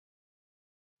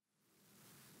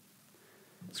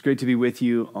It's great to be with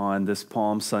you on this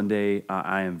Palm Sunday.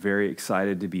 I am very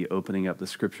excited to be opening up the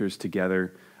scriptures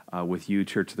together with you,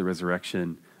 Church of the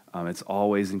Resurrection. It's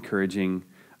always encouraging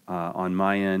on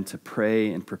my end to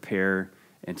pray and prepare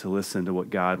and to listen to what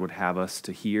God would have us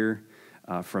to hear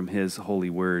from His holy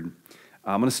word.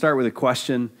 I'm going to start with a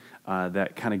question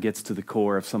that kind of gets to the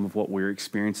core of some of what we're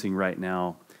experiencing right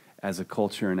now as a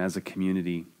culture and as a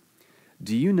community.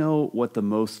 Do you know what the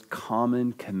most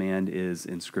common command is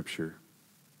in Scripture?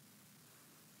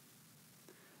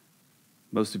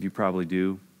 Most of you probably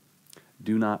do.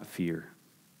 Do not fear.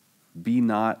 Be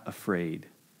not afraid.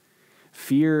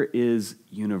 Fear is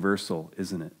universal,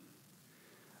 isn't it?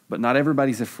 But not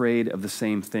everybody's afraid of the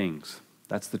same things.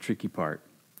 That's the tricky part.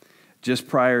 Just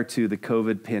prior to the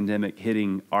COVID pandemic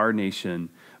hitting our nation,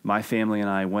 my family and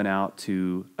I went out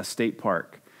to a state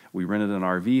park. We rented an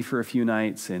RV for a few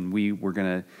nights, and we were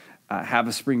going to have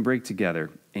a spring break together.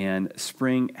 And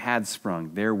spring had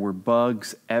sprung. There were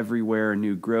bugs everywhere,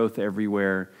 new growth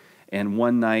everywhere. And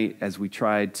one night, as we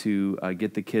tried to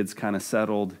get the kids kind of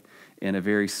settled in a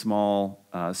very small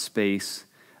space,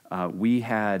 we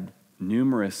had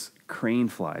numerous crane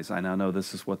flies. I now know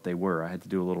this is what they were. I had to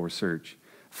do a little research.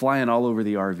 Flying all over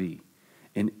the RV.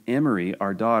 And Emery,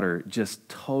 our daughter, just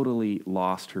totally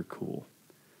lost her cool.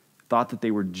 Thought that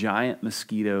they were giant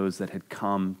mosquitoes that had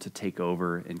come to take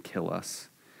over and kill us.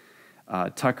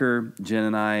 Tucker, Jen,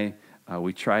 and I,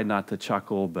 we tried not to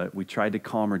chuckle, but we tried to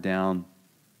calm her down.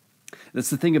 That's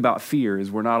the thing about fear,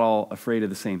 is we're not all afraid of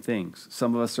the same things.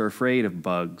 Some of us are afraid of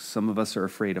bugs. Some of us are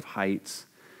afraid of heights.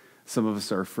 Some of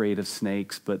us are afraid of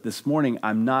snakes. But this morning,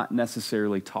 I'm not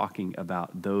necessarily talking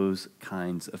about those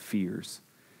kinds of fears.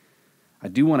 I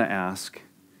do want to ask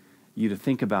you to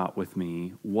think about with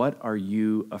me, what are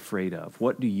you afraid of?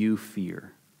 What do you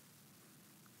fear?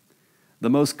 The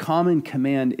most common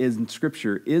command in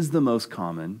Scripture is the most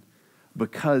common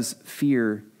because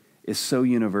fear is so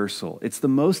universal. It's the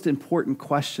most important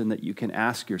question that you can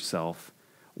ask yourself.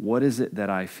 What is it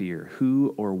that I fear?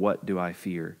 Who or what do I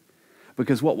fear?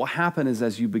 Because what will happen is,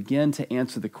 as you begin to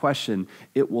answer the question,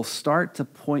 it will start to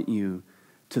point you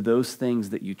to those things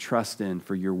that you trust in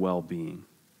for your well-being.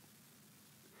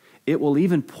 It will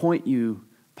even point you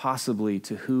possibly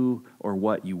to who or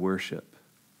what you worship.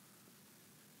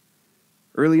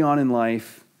 Early on in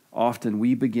life, often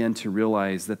we begin to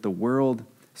realize that the world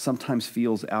sometimes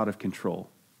feels out of control.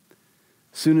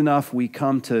 Soon enough, we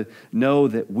come to know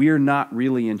that we're not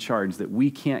really in charge, that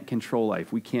we can't control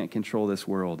life, we can't control this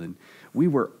world. And we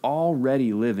were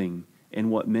already living in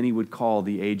what many would call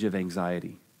the age of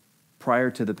anxiety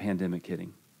prior to the pandemic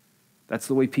hitting. That's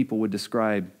the way people would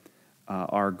describe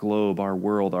our globe, our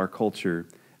world, our culture,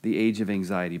 the age of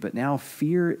anxiety. But now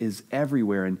fear is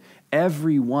everywhere, and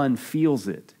everyone feels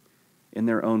it in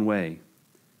their own way.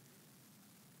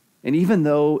 And even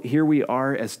though here we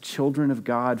are as children of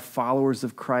God, followers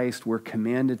of Christ, we're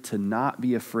commanded to not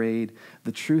be afraid,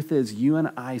 the truth is you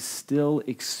and I still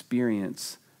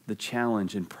experience the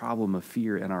challenge and problem of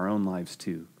fear in our own lives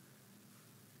too.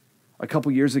 A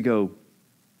couple years ago,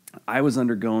 I was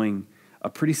undergoing a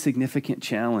pretty significant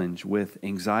challenge with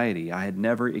anxiety. I had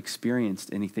never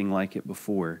experienced anything like it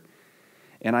before.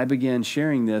 And I began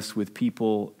sharing this with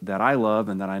people that I love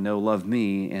and that I know love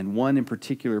me. And one in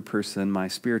particular person, my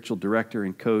spiritual director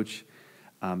and coach,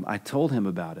 I told him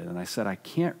about it. And I said, I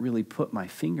can't really put my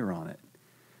finger on it.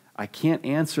 I can't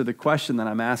answer the question that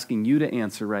I'm asking you to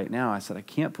answer right now. I said, I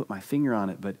can't put my finger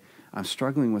on it, but I'm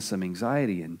struggling with some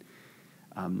anxiety. And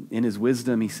in his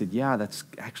wisdom, he said, yeah, that's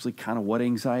actually kind of what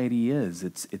anxiety is.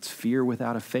 It's fear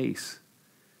without a face.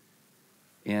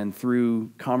 And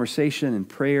through conversation and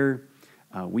prayer,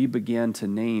 we began to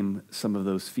name some of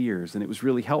those fears, and it was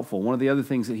really helpful. One of the other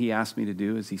things that he asked me to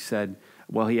do is he said,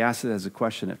 well, he asked it as a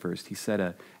question at first. He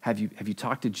said, have you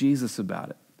talked to Jesus about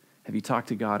it? Have you talked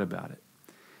to God about it?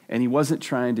 And he wasn't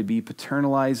trying to be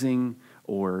paternalizing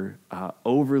or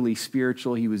overly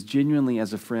spiritual. He was genuinely,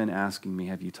 as a friend, asking me,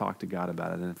 have you talked to God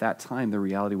about it? And at that time, the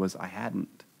reality was I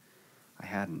hadn't.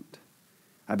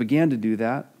 I began to do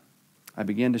that. I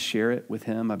began to share it with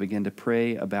him. I began to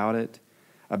pray about it.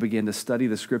 I began to study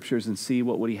the Scriptures and see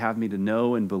what would he have me to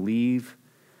know and believe,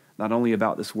 not only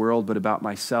about this world, but about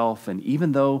myself. And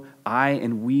even though I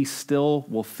and we still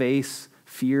will face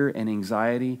fear and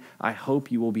anxiety, I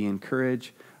hope you will be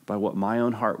encouraged by what my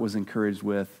own heart was encouraged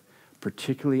with,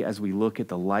 particularly as we look at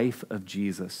the life of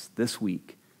Jesus this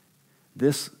week,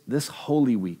 this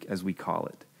Holy Week, as we call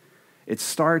it. It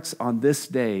starts on this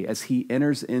day as he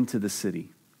enters into the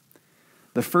city.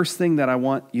 The first thing that I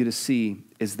want you to see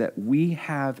is that we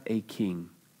have a king,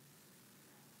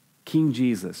 King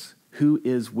Jesus, who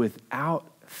is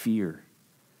without fear.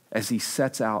 as he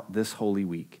sets out this Holy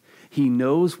Week. He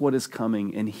knows what is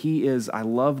coming, and he is, I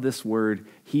love this word,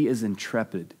 he is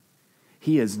intrepid.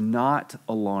 He is not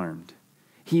alarmed.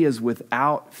 He is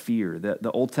without fear.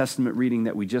 The Old Testament reading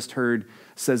that we just heard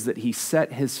says that he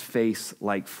set his face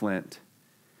like flint.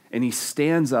 And he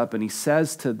stands up and he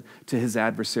says to his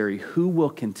adversary, "Who will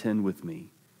contend with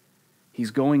me?"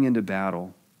 He's going into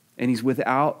battle, and he's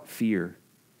without fear.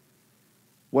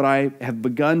 What I have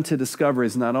begun to discover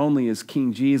is not only is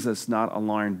King Jesus not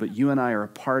alarmed, but you and I are a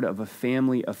part of a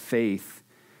family of faith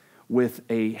with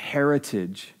a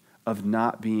heritage of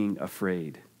not being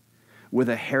afraid, with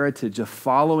a heritage of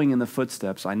following in the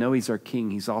footsteps. I know he's our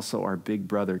king. He's also our big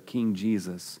brother, King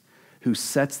Jesus, who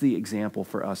sets the example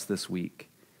for us this week.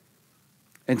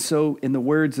 And so, in the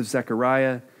words of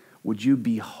Zechariah, would you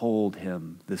behold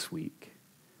him this week?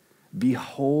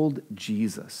 Behold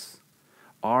Jesus,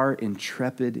 our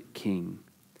intrepid King.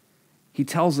 He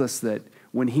tells us that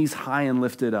when he's high and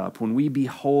lifted up, when we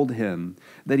behold him,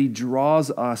 that he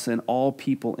draws us and all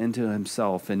people into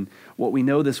himself. And what we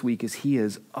know this week is he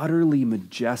is utterly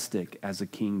majestic as a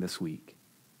king this week.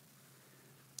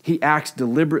 He acts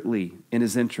deliberately in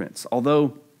his entrance,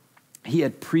 although he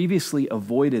had previously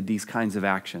avoided these kinds of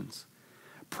actions.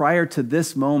 Prior to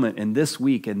this moment and this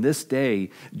week and this day,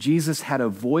 Jesus had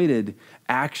avoided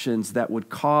actions that would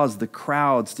cause the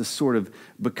crowds to sort of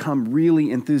become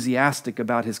really enthusiastic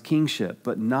about his kingship,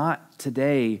 but not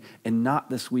today and not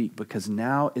this week, because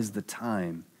now is the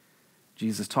time.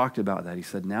 Jesus talked about that. He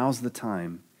said, now's the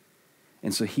time.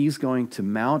 And so he's going to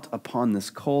mount upon this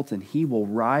colt, and he will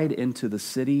ride into the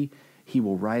city. He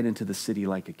will ride into the city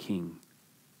like a king.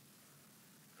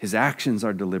 His actions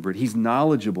are deliberate. He's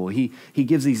knowledgeable. He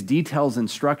gives these details,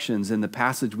 instructions in the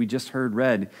passage we just heard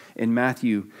read in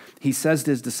Matthew. He says to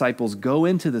his disciples, go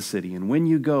into the city, and when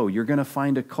you go, you're going to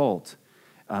find a colt.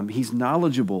 He's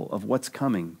knowledgeable of what's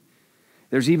coming.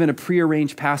 There's even a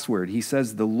prearranged password. He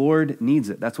says, the Lord needs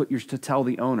it. That's what you're to tell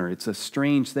the owner. It's a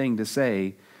strange thing to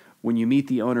say. When you meet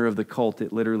the owner of the colt,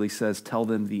 it literally says, tell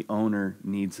them the owner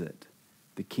needs it.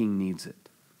 The king needs it.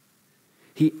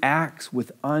 He acts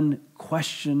with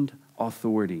unquestioned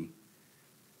authority.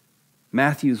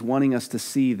 Matthew's wanting us to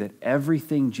see that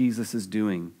everything Jesus is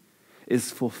doing is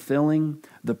fulfilling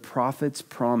the prophet's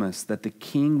promise that the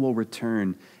king will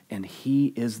return, and he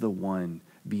is the one.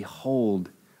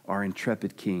 Behold, our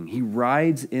intrepid king. He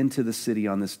rides into the city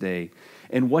on this day,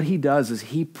 and what he does is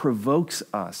he provokes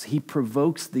us. He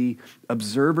provokes the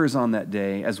observers on that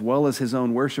day, as well as his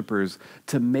own worshipers,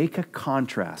 to make a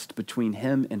contrast between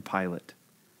him and Pilate.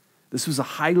 This was a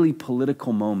highly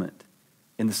political moment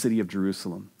in the city of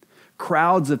Jerusalem.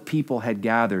 Crowds of people had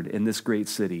gathered in this great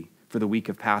city for the week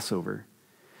of Passover.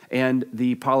 And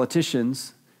the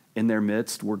politicians in their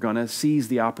midst were going to seize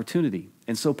the opportunity.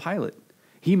 And so Pilate,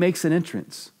 he makes an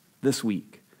entrance this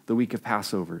week, the week of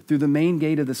Passover, through the main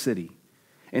gate of the city.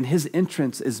 And his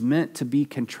entrance is meant to be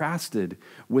contrasted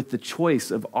with the choice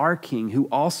of our king, who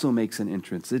also makes an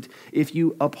entrance. If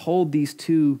you uphold these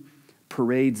two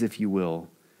parades, if you will,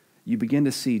 you begin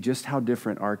to see just how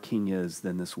different our king is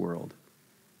than this world.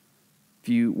 If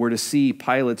you were to see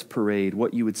Pilate's parade,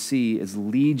 what you would see is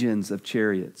legions of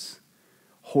chariots,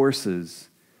 horses,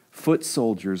 foot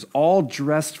soldiers, all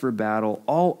dressed for battle,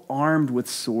 all armed with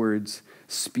swords,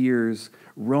 spears.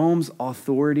 Rome's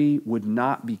authority would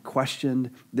not be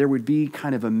questioned. There would be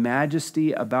kind of a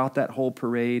majesty about that whole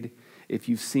parade. If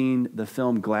you've seen the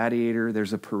film Gladiator,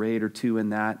 there's a parade or two in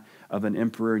that of an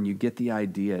emperor, and you get the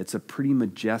idea. It's a pretty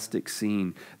majestic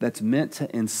scene that's meant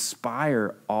to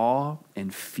inspire awe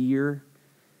and fear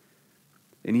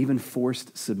and even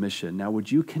forced submission. Now,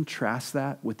 would you contrast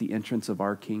that with the entrance of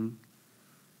our king?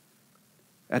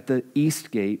 At the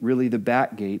east gate, really the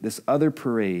back gate, this other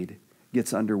parade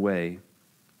gets underway.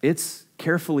 It's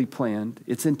carefully planned.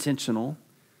 It's intentional.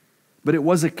 But it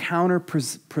was a counter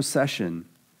procession,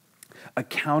 a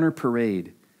counter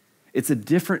parade. It's a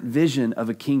different vision of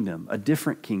a kingdom, a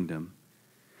different kingdom.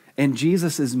 And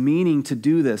Jesus is meaning to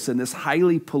do this in this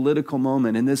highly political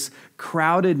moment, in this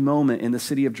crowded moment in the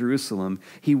city of Jerusalem.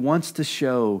 He wants to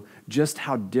show just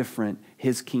how different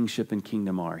his kingship and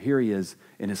kingdom are. Here he is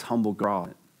in his humble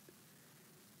garment.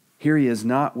 Here he is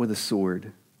not with a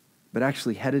sword, but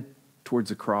actually headed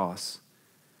towards a cross,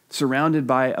 surrounded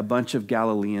by a bunch of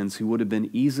Galileans who would have been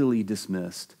easily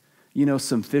dismissed. You know,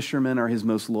 some fishermen are his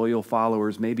most loyal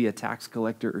followers, maybe a tax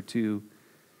collector or two.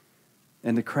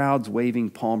 And the crowd's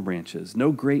waving palm branches.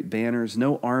 No great banners,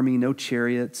 no army, no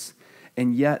chariots.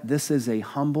 And yet this is a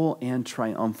humble and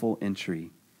triumphal entry.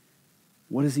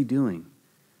 What is he doing?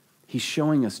 He's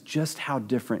showing us just how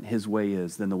different his way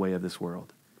is than the way of this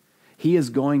world. He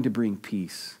is going to bring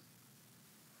peace.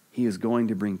 he is going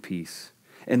to bring peace.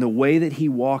 And the way that he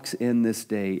walks in this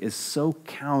day is so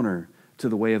counter to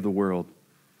the way of the world.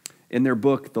 In their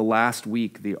book, The Last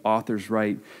Week, the authors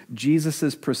write,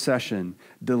 Jesus' procession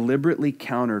deliberately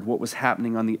countered what was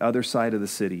happening on the other side of the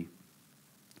city.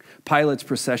 Pilate's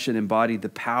procession embodied the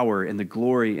power and the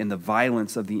glory and the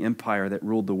violence of the empire that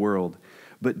ruled the world.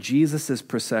 But Jesus'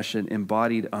 procession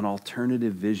embodied an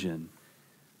alternative vision.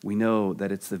 We know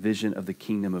that it's the vision of the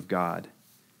kingdom of God.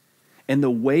 And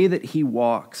the way that he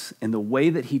walks and the way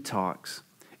that he talks,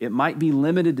 it might be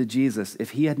limited to Jesus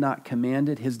if he had not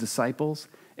commanded his disciples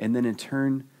and then in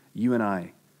turn, you and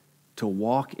I, to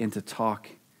walk and to talk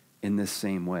in this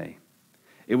same way.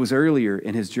 It was earlier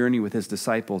in his journey with his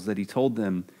disciples that he told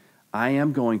them, I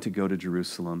am going to go to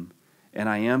Jerusalem, and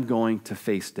I am going to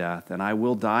face death, and I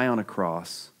will die on a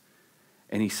cross.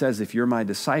 And he says, if you're my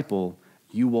disciple,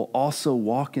 you will also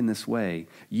walk in this way.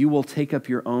 You will take up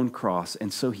your own cross.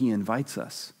 And so he invites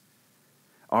us.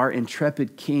 Our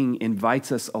intrepid king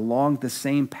invites us along the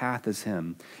same path as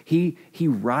him. He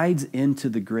rides into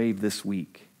the grave this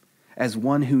week as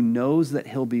one who knows that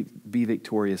he'll be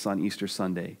victorious on Easter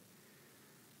Sunday.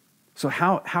 So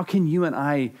how can you and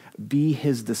I be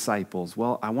his disciples?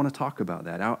 Well, I want to talk about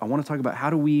that. I want to talk about how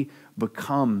do we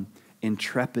become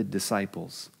intrepid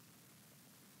disciples.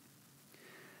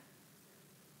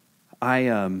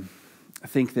 I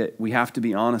think that we have to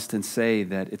be honest and say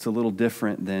that it's a little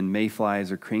different than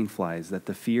mayflies or crane flies, that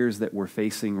the fears that we're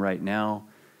facing right now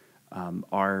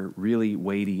are really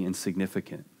weighty and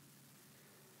significant.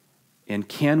 And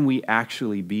can we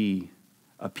actually be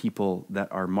a people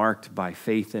that are marked by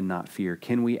faith and not fear?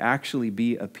 Can we actually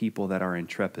be a people that are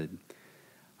intrepid?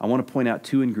 I want to point out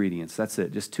two ingredients. That's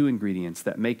it, just two ingredients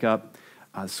that make up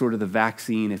sort of the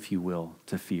vaccine, if you will,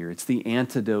 to fear. It's the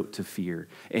antidote to fear.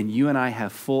 And you and I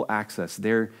have full access.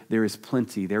 There is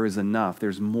plenty. There is enough.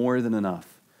 There's more than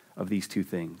enough of these two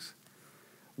things.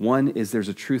 One is there's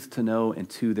a truth to know, and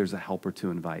two, there's a helper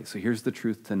to invite. So here's the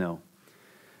truth to know.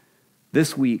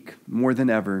 This week, more than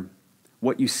ever,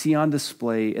 what you see on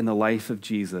display in the life of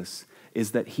Jesus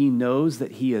is that he knows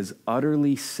that he is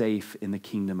utterly safe in the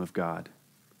kingdom of God.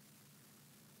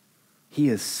 He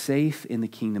is safe in the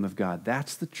kingdom of God.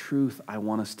 That's the truth I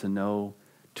want us to know,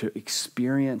 to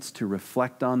experience, to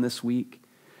reflect on this week.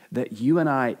 That you and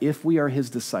I, if we are his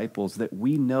disciples, that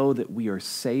we know that we are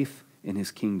safe in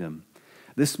his kingdom.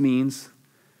 This means,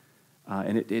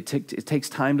 and it takes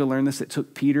time to learn this. It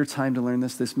took Peter time to learn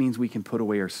this. This means we can put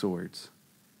away our swords.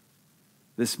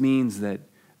 This means that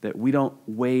we don't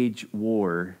wage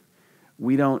war.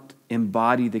 We don't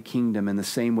embody the kingdom in the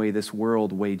same way this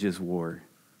world wages war.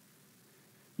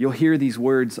 You'll hear these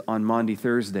words on Maundy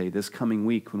Thursday this coming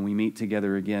week when we meet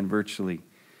together again virtually.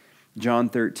 John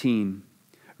 13,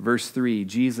 verse 3,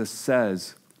 Jesus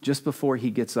says, just before he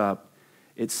gets up,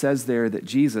 it says there that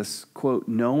Jesus, quote,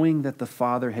 knowing that the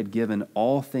Father had given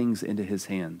all things into his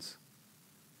hands,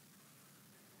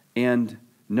 and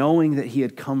knowing that he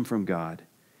had come from God,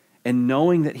 and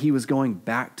knowing that he was going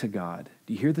back to God.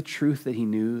 Do you hear the truth that he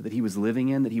knew, that he was living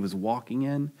in, that he was walking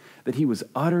in, that he was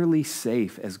utterly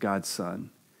safe as God's son?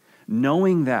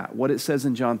 Knowing that, what it says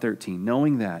in John 13,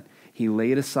 knowing that, he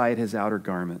laid aside his outer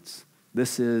garments.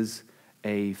 This is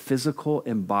a physical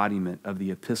embodiment of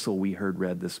the epistle we heard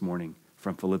read this morning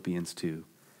from Philippians 2.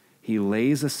 He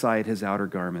lays aside his outer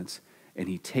garments, and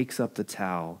he takes up the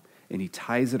towel, and he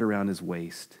ties it around his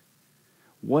waist.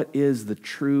 What is the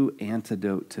true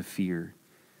antidote to fear?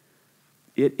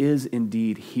 It is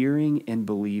indeed hearing and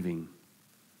believing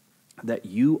that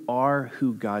you are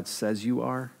who God says you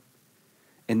are,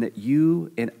 and that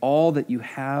you and all that you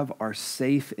have are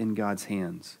safe in God's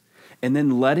hands. And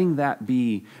then letting that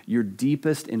be your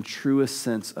deepest and truest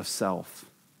sense of self.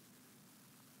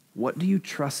 What do you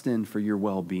trust in for your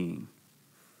well-being?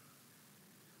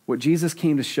 What Jesus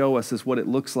came to show us is what it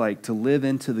looks like to live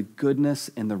into the goodness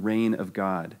and the reign of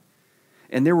God.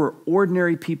 And there were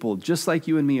ordinary people just like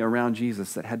you and me around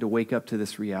Jesus that had to wake up to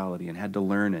this reality and had to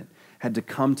learn it, had to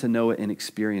come to know it and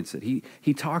experience it.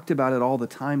 He talked about it all the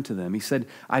time to them. He said,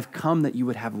 I've come that you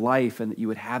would have life and that you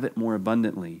would have it more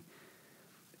abundantly.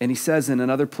 And he says in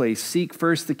another place, seek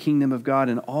first the kingdom of God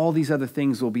and all these other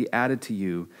things will be added to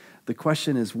you. The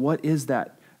question is, what is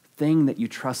that thing that you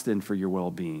trust in for your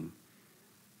well-being?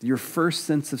 Your first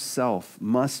sense of self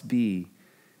must be,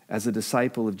 as a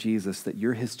disciple of Jesus, that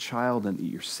you're his child and that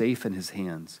you're safe in his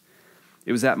hands.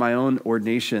 It was at my own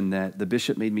ordination that the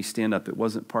bishop made me stand up. It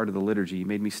wasn't part of the liturgy. He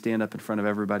made me stand up in front of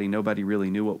everybody. Nobody really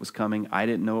knew what was coming. I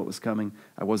didn't know what was coming.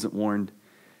 I wasn't warned.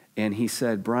 And he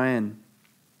said, Brian,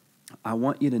 I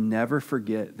want you to never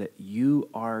forget that you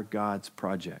are God's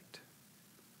project.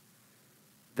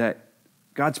 That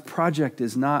God's project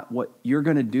is not what you're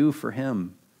going to do for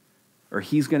him or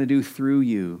he's going to do through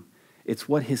you. It's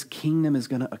what his kingdom is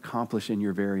going to accomplish in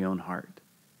your very own heart.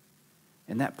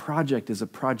 And that project is a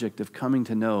project of coming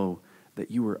to know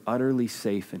that you are utterly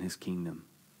safe in his kingdom.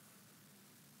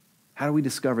 How do we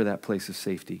discover that place of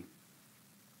safety?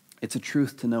 It's a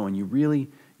truth to know, and you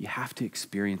have to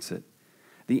experience it.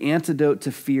 The antidote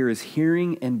to fear is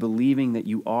hearing and believing that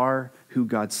you are who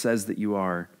God says that you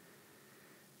are.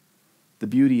 The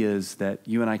beauty is that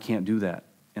you and I can't do that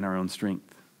in our own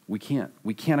strength. We can't.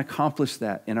 We can't accomplish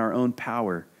that in our own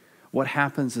power. What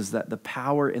happens is that the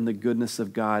power and the goodness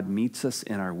of God meets us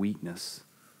in our weakness.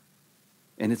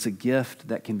 And it's a gift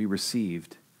that can be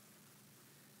received.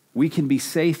 We can be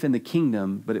safe in the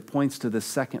kingdom, but it points to the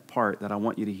second part that I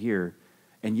want you to hear.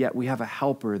 And yet we have a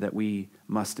helper that we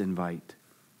must invite.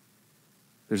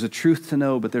 There's a truth to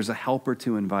know, but there's a helper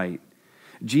to invite.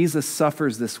 Jesus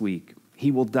suffers this week.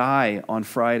 He will die on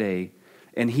Friday,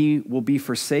 and he will be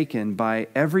forsaken by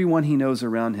everyone he knows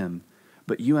around him.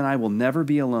 But you and I will never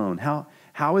be alone.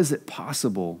 How is it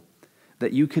possible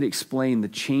that you could explain the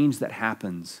change that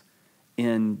happens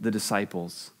in the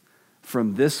disciples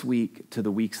from this week to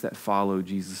the weeks that follow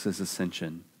Jesus'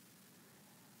 ascension?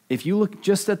 If you look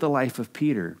just at the life of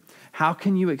Peter, how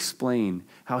can you explain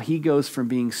how he goes from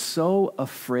being so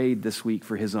afraid this week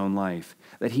for his own life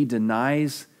that he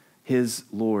denies his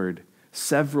Lord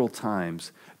several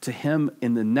times, to him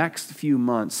in the next few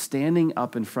months standing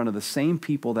up in front of the same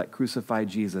people that crucified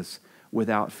Jesus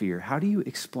without fear? How do you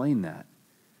explain that?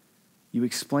 You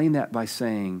explain that by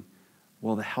saying,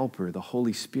 well, the helper, the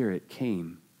Holy Spirit,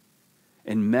 came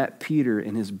and met Peter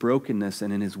in his brokenness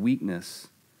and in his weakness.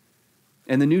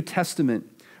 And the New Testament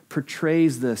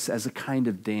portrays this as a kind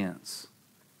of dance,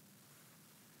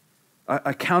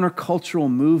 a countercultural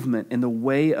movement in the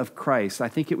way of Christ. I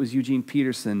think it was Eugene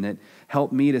Peterson that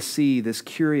helped me to see this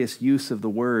curious use of the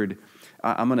word.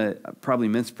 I'm going to probably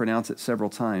mispronounce it several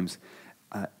times.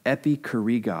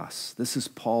 Epikourigos. This is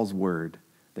Paul's word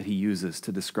that he uses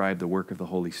to describe the work of the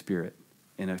Holy Spirit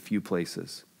in a few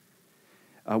places.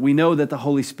 We know that the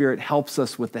Holy Spirit helps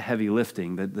us with the heavy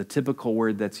lifting. The typical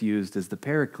word that's used is the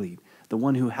paraclete, the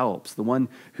one who helps, the one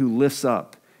who lifts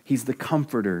up. He's the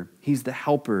comforter. He's the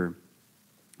helper.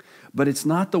 But it's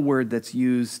not the word that's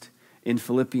used in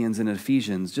Philippians and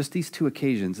Ephesians, just these two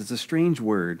occasions. It's a strange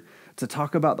word to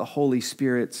talk about the Holy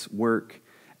Spirit's work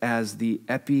as the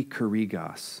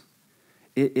epikourigos.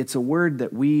 It's a word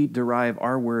that we derive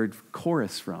our word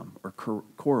chorus from, or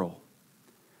choral.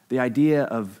 The idea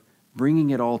of bringing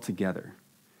it all together.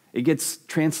 It gets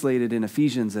translated in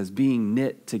Ephesians as being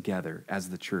knit together as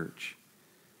the church.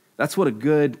 That's what a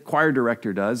good choir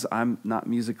director does. I'm not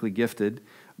musically gifted,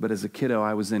 but as a kiddo,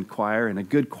 I was in choir, and a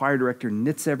good choir director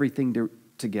knits everything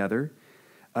together.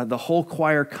 The whole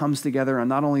choir comes together on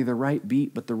not only the right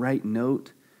beat, but the right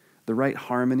note, the right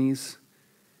harmonies.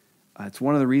 It's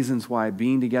one of the reasons why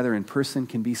being together in person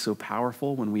can be so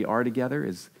powerful when we are together,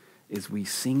 is we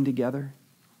sing together,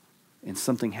 and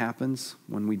something happens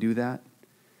when we do that.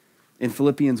 In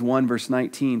Philippians 1, verse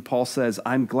 19, Paul says,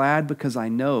 I'm glad because I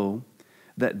know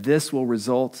that this will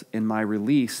result in my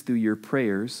release through your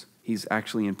prayers. He's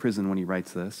actually in prison when he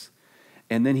writes this.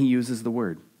 And then he uses the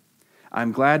word.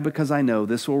 I'm glad because I know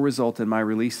this will result in my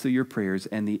release through your prayers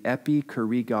and the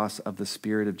epikourigos of the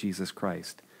Spirit of Jesus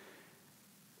Christ.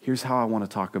 Here's how I want to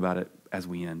talk about it as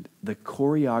we end. The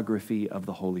choreography of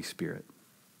the Holy Spirit.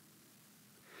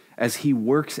 As he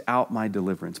works out my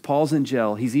deliverance. Paul's in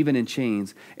jail, he's even in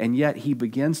chains, and yet he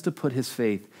begins to put his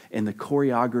faith in the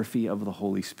choreography of the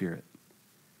Holy Spirit.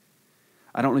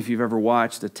 I don't know if you've ever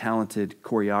watched a talented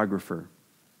choreographer,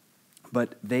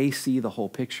 but they see the whole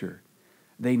picture.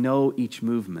 They know each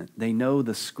movement. They know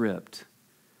the script.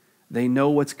 They know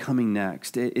what's coming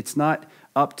next. It's not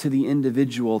up to the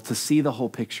individual to see the whole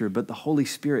picture, but the Holy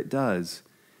Spirit does.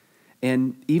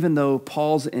 And even though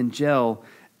Paul's in jail,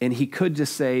 and he could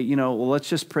just say, well, let's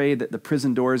just pray that the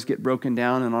prison doors get broken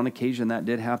down, and on occasion that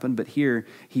did happen, but here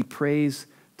he prays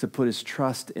to put his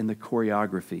trust in the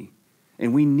choreography.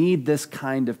 And we need this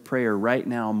kind of prayer right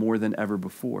now more than ever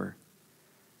before.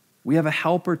 We have a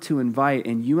helper to invite,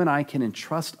 and you and I can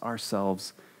entrust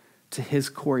ourselves to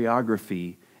his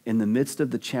choreography in the midst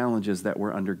of the challenges that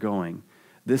we're undergoing.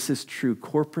 This is true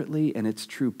corporately, and it's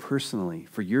true personally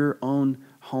for your own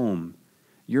home,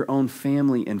 your own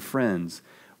family and friends.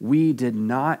 We did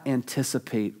not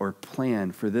anticipate or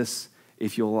plan for this,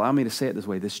 if you'll allow me to say it this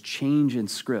way, this change in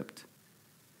script.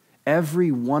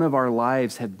 Every one of our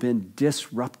lives have been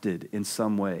disrupted in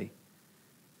some way.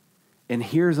 And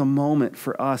here's a moment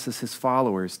for us as his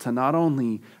followers to not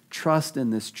only trust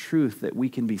in this truth that we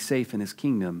can be safe in his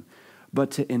kingdom,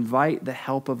 but to invite the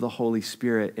help of the Holy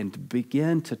Spirit and to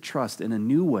begin to trust in a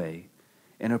new way,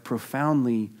 in a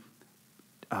profoundly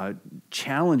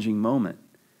challenging moment,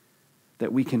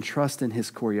 that we can trust in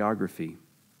his choreography.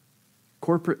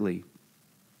 Corporately,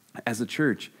 as a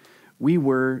church, we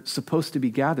were supposed to be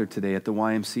gathered today at the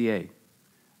YMCA.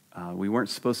 We weren't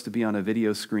supposed to be on a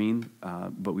video screen,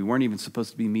 but we weren't even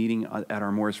supposed to be meeting at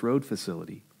our Morris Road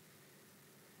facility.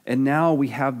 And now we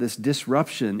have this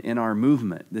disruption in our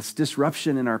movement, this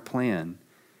disruption in our plan.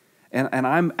 And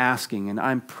I'm asking and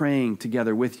I'm praying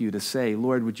together with you to say,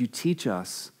 Lord, would you teach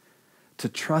us to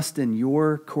trust in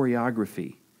your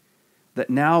choreography, that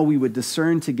now we would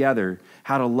discern together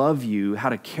how to love you, how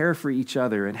to care for each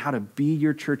other, and how to be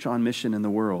your church on mission in the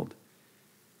world.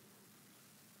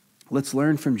 Let's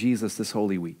learn from Jesus this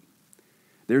Holy Week.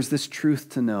 There's this truth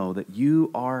to know that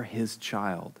you are his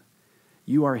child.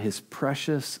 You are his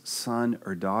precious son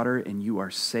or daughter, and you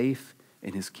are safe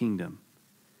in his kingdom.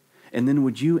 And then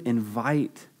would you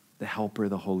invite the helper,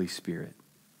 the Holy Spirit?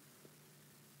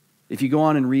 If you go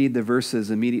on and read the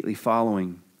verses immediately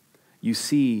following, you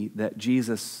see that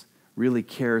Jesus really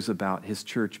cares about his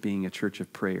church being a church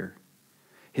of prayer,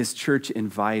 his church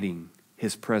inviting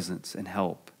his presence and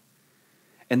help.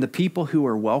 And the people who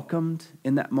are welcomed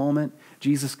in that moment,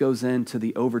 Jesus goes into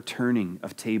the overturning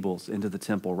of tables into the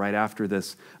temple right after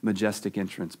this majestic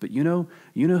entrance. But you know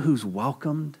who's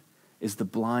welcomed is the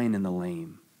blind and the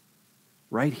lame.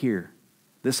 Right here,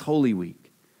 this Holy Week.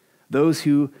 Those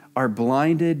who are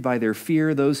blinded by their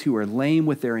fear, those who are lame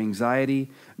with their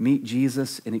anxiety, meet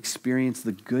Jesus and experience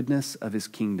the goodness of his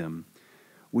kingdom.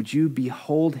 Would you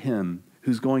behold him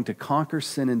who's going to conquer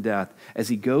sin and death as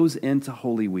he goes into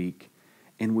Holy Week?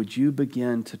 And would you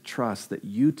begin to trust that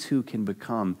you too can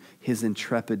become his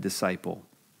intrepid disciple?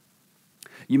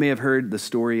 You may have heard the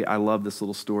story, I love this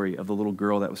little story, of the little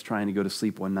girl that was trying to go to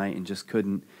sleep one night and just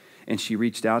couldn't. And she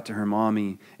reached out to her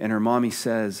mommy, and her mommy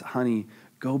says, honey,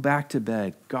 go back to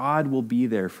bed. God will be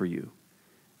there for you.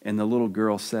 And the little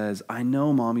girl says, I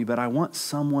know, mommy, but I want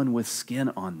someone with skin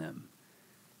on them.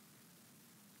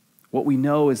 What we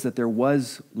know is that there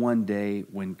was one day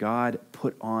when God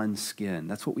put on skin.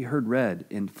 That's what we heard read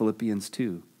in Philippians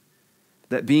 2.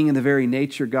 That being in the very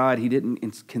nature God, he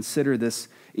didn't consider this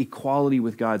equality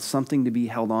with God something to be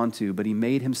held on to, but he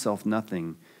made himself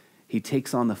nothing. He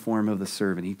takes on the form of the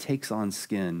servant. He takes on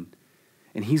skin.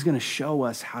 And he's going to show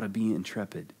us how to be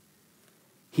intrepid.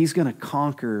 He's going to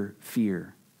conquer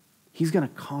fear. He's going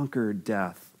to conquer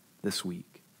death this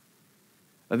week.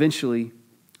 Eventually,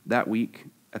 that week,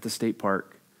 at the state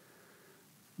park,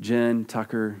 Jen,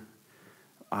 Tucker,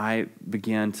 I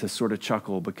began to sort of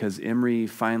chuckle because Emery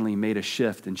finally made a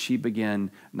shift, and she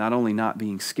began not only not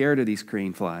being scared of these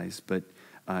crane flies, but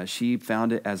she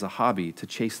found it as a hobby to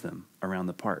chase them around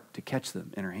the park, to catch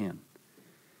them in her hand.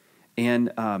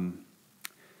 And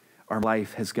our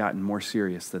life has gotten more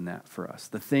serious than that for us.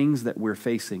 The things that we're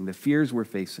facing, the fears we're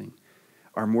facing,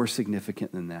 are more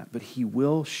significant than that. But he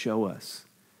will show us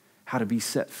how to be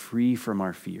set free from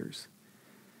our fears,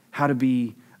 how to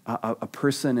be a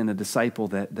person and a disciple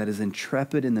that is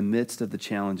intrepid in the midst of the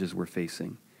challenges we're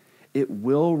facing. It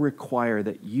will require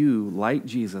that you, like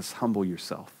Jesus, humble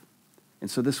yourself. And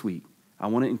so this week, I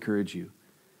want to encourage you.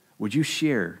 Would you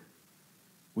share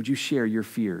your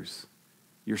fears,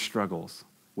 your struggles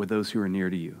with those who are near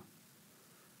to you?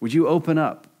 Would you open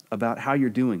up about how you're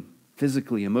doing?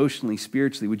 Physically, emotionally,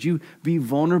 spiritually? Would you be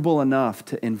vulnerable enough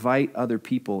to invite other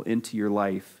people into your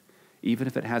life, even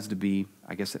if it has to be,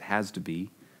 I guess it has to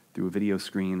be, through a video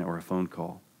screen or a phone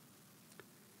call?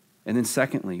 And then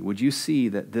secondly, would you see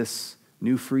that this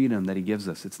new freedom that he gives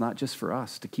us, it's not just for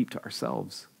us to keep to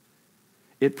ourselves.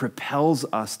 It propels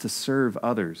us to serve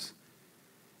others.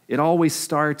 It always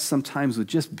starts sometimes with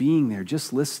just being there,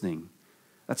 just listening.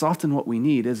 That's often what we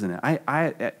need, isn't it? I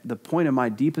at the point of my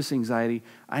deepest anxiety,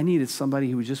 I needed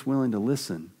somebody who was just willing to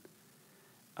listen.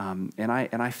 And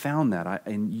I found that.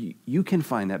 And you can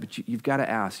find that, but you've got to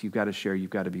ask, you've got to share,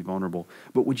 you've got to be vulnerable.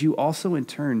 But would you also in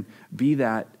turn be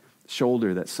that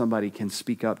shoulder that somebody can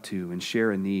speak up to and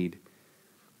share a need?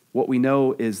 What we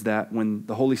know is that when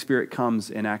the Holy Spirit comes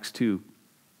in Acts 2,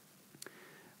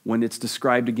 when it's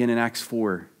described again in Acts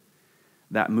 4,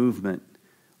 that movement,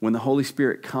 when the Holy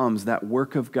Spirit comes, that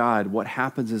work of God, what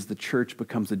happens is the church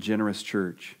becomes a generous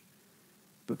church.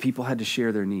 But people had to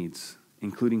share their needs,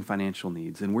 including financial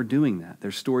needs. And we're doing that.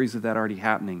 There's stories of that already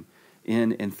happening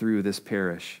in and through this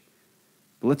parish.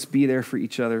 But let's be there for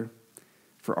each other,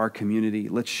 for our community.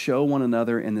 Let's show one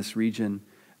another in this region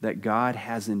that God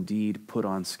has indeed put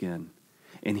on skin.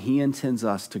 And he intends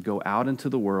us to go out into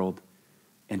the world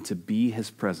and to be his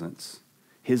presence,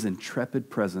 his intrepid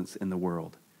presence in the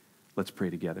world. Let's pray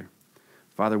together.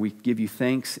 Father, we give you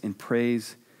thanks and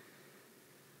praise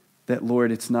that,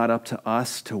 Lord, it's not up to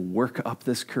us to work up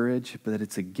this courage, but that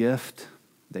it's a gift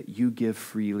that you give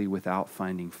freely without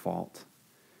finding fault.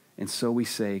 And so we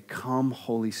say, come,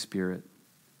 Holy Spirit,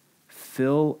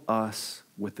 fill us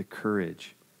with the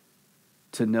courage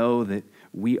to know that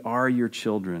we are your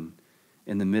children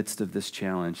in the midst of this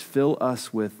challenge. Fill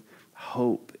us with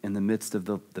hope in the midst of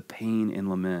the pain and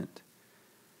lament.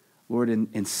 Lord,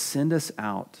 and send us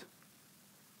out.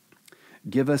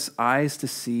 Give us eyes to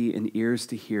see and ears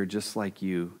to hear just like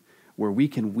you, where we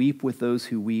can weep with those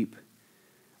who weep,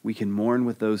 we can mourn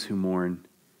with those who mourn,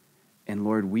 and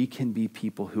Lord, we can be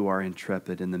people who are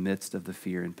intrepid in the midst of the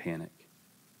fear and panic.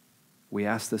 We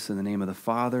ask this in the name of the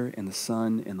Father, and the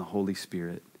Son, and the Holy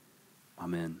Spirit.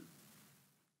 Amen.